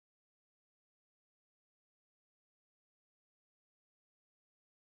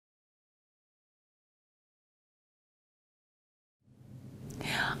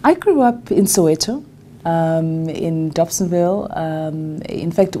I grew up in Soweto, in Dobsonville.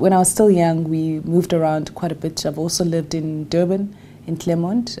 In fact, when I was still young, we moved around quite a bit. I've also lived in Durban, in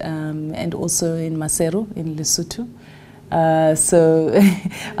Claremont, and also in Maseru, in Lesotho. So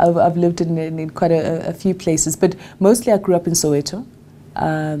I've lived in quite a few places, but mostly I grew up in Soweto.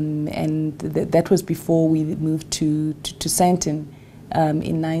 And that was before we moved to Sandton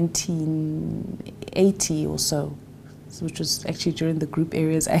in 1980 or so, which was actually during the Group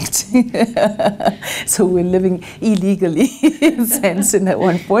Areas Act. So we're living illegally in Sandton at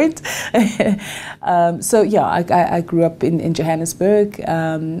one point. So yeah, I grew up in Johannesburg.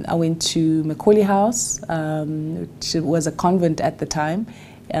 I went to Macaulay House, which was a convent at the time,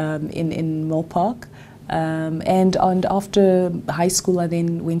 in Mill Park. And after high school, I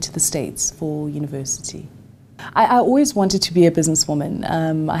then went to the States for university. I always wanted to be a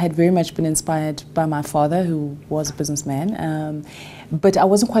businesswoman. I had very much been inspired by my father, who was a businessman, but I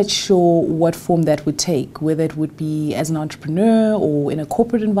wasn't quite sure what form that would take, whether it would be as an entrepreneur or in a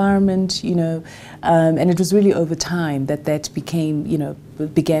corporate environment, you know, and it was really over time that became, you know,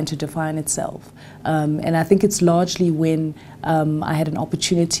 began to define itself. And I think it's largely when I had an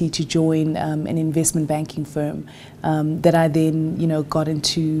opportunity to join an investment banking firm that I then, you know, got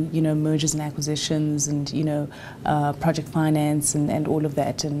into, you know, mergers and acquisitions and, you know, project finance and all of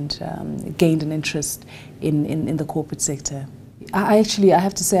that, and gained an interest in the corporate sector. I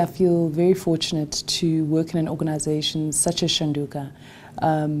have to say I feel very fortunate to work in an organization such as Shanduka.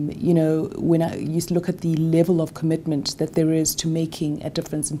 You know, when I used to look at the level of commitment that there is to making a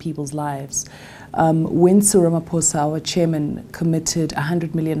difference in people's lives. When Cyril Ramaphosa, our chairman, committed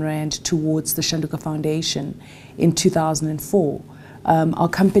 100 million rand towards the Shanduka Foundation in 2004, our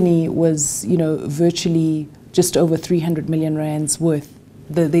company was, you know, virtually just over 300 million rands worth,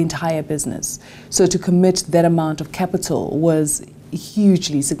 the entire business. So to commit that amount of capital was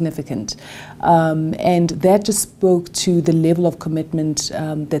hugely significant, and that just spoke to the level of commitment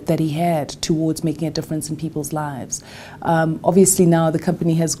that he had towards making a difference in people's lives. Obviously now the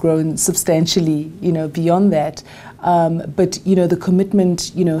company has grown substantially, you know, beyond that, but you know, the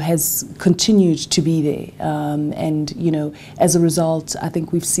commitment, you know, has continued to be there, and you know, as a result, I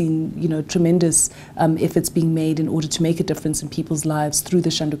think we've seen, you know, tremendous efforts being made in order to make a difference in people's lives through the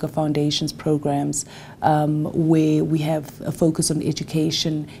Shanduka Foundation's programs, where we have a focus on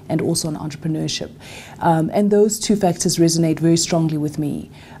education and also on entrepreneurship. And those two factors resonate very strongly with me,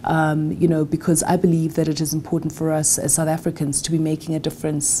 you know, because I believe that it is important for us as South Africans to be making a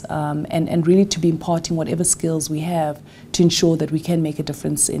difference, and really to be imparting whatever skills we have to ensure that we can make a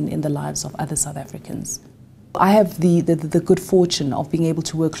difference in the lives of other South Africans. I have the good fortune of being able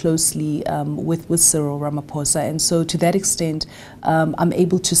to work closely with Cyril Ramaphosa, and so to that extent, I'm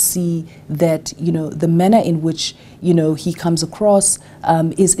able to see that, you know, the manner in which, you know, he comes across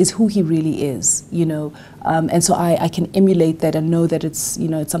is who he really is, you know, and so I can emulate that and know that it's, you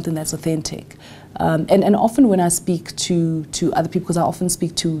know, it's something that's authentic. And often when I speak to other people, because I often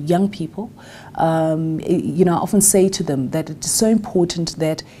speak to young people, you know, I often say to them that it's so important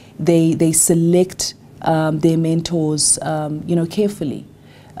that they select their mentors, you know, carefully,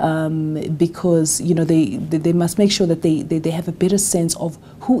 because, you know, they must make sure that they have a better sense of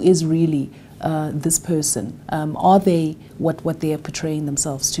who is really this person. Are they what they are portraying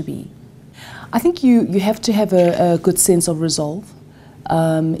themselves to be? I think you have to have a good sense of resolve.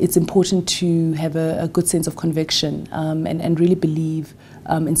 It's important to have a good sense of conviction, and really believe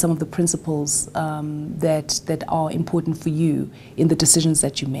in some of the principles that are important for you in the decisions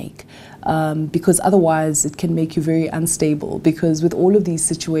that you make, because otherwise it can make you very unstable, because with all of these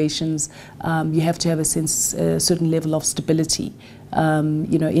situations you have to have a certain level of stability,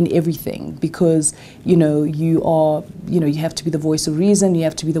 you know, in everything, because, you know, you have to be the voice of reason, you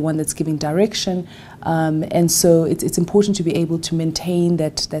have to be the one that's giving direction, and so it's important to be able to maintain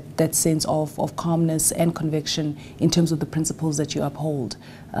that sense of calmness and conviction in terms of the principles that you uphold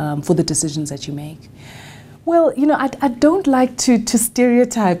for the decisions that you make. Well, you know, I don't like to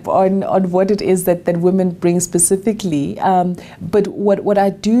stereotype on what it is that women bring specifically, but what I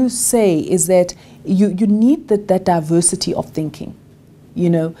do say is that you need that diversity of thinking, you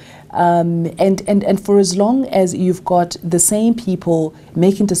know, and for as long as you've got the same people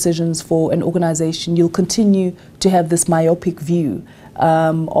making decisions for an organization, you'll continue to have this myopic view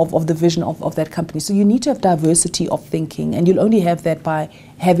of the vision of that company. So you need to have diversity of thinking, and you'll only have that by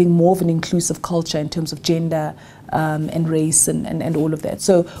having more of an inclusive culture in terms of gender and race and all of that.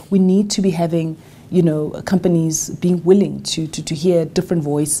 So we need to be having, you know, companies being willing to hear different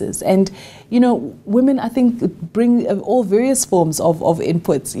voices. And, you know, women, I think, bring all various forms of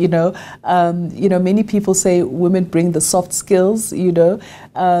inputs, you know. You know, many people say women bring the soft skills, you know,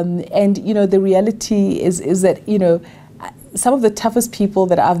 and, you know, the reality is that, you know, some of the toughest people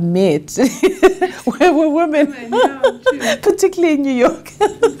that I've met were women, particularly in New York.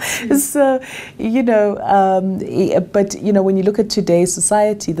 So, you know, but, you know, when you look at today's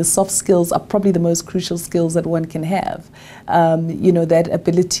society, the soft skills are probably the most crucial skills that one can have. You know, that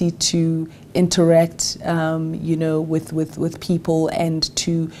ability to interact, you know, with people, and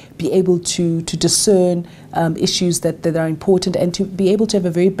to be able to discern issues that are important, and to be able to have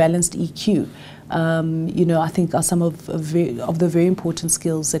a very balanced EQ. You know, I think are some of the very important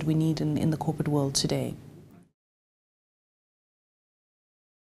skills that we need in the corporate world today.